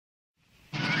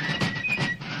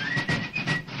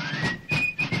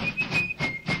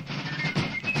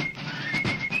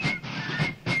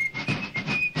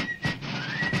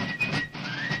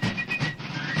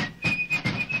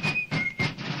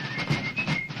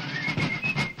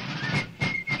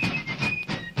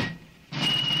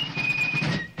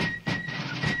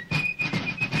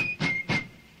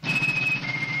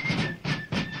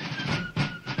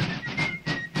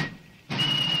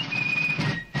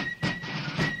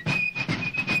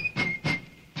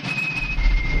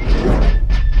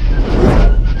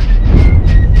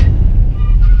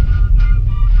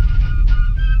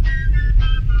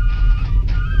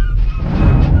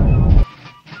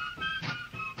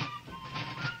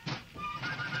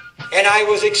And I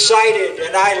was excited,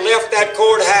 and I left that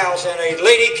courthouse, and a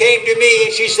lady came to me,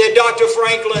 and she said, Dr.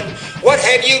 Franklin, what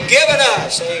have you given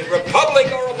us, a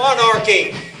republic or a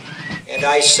monarchy? And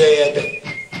I said,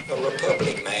 a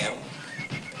republic, ma'am,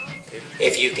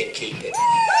 if you can keep it.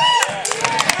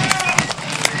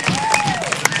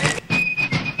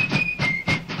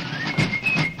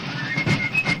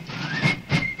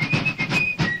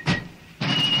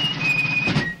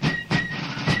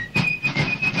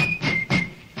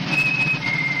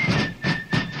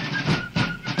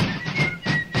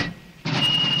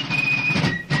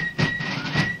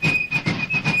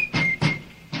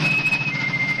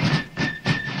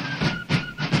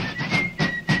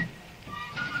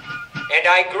 And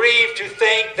I grieve to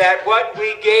think that what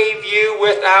we gave you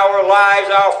with our lives,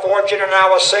 our fortune, and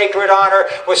our sacred honor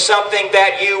was something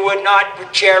that you would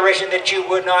not cherish and that you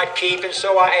would not keep. And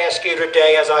so I ask you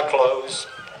today as I close,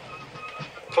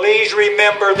 please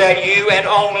remember that you and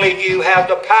only you have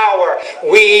the power,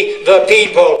 we the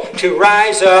people, to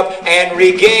rise up and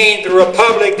regain the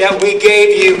republic that we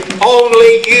gave you.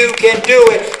 Only you can do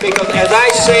it. Because as I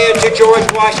said to George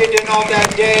Washington on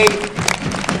that day,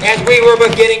 as we were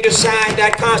beginning to sign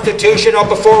that Constitution, or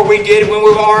before we did, when we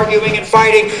were arguing and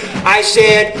fighting, I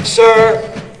said, sir,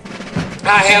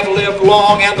 I have lived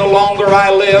long, and the longer I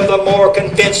live, the more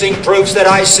convincing proofs that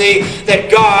I see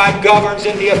that God governs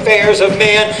in the affairs of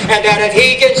men, and that if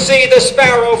He can see the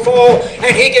sparrow fall,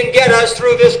 and He can get us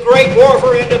through this great war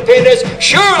for independence,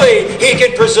 surely He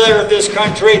can preserve this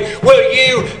country. Will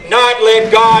you not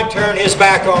let God turn His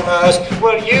back on us?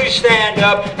 Will you stand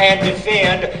up and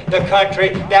defend the country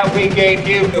that we gave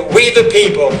you? We the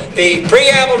people, the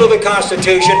preamble to the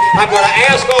Constitution. I'm going to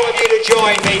ask all of you to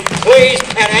join me, please,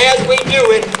 and as we do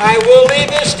it, I will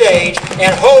leave this stage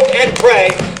and hope and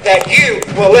pray that you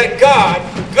will let God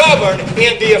govern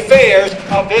in the affairs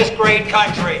of this great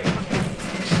country.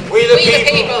 We the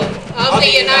people of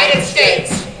the United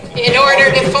States, in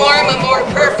order to form a more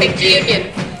perfect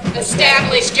union,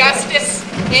 establish justice,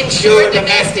 ensure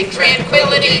domestic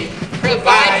tranquility,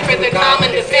 provide for the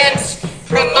common defense,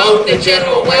 promote the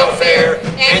general welfare,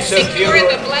 and secure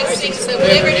the blessings of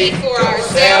liberty for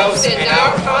ourselves and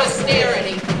our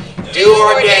posterity. Do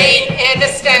ordain and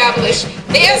establish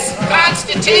this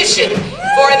Constitution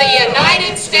for the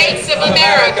United States of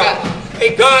America.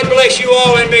 May God bless you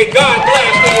all, and may God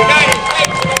bless the United States.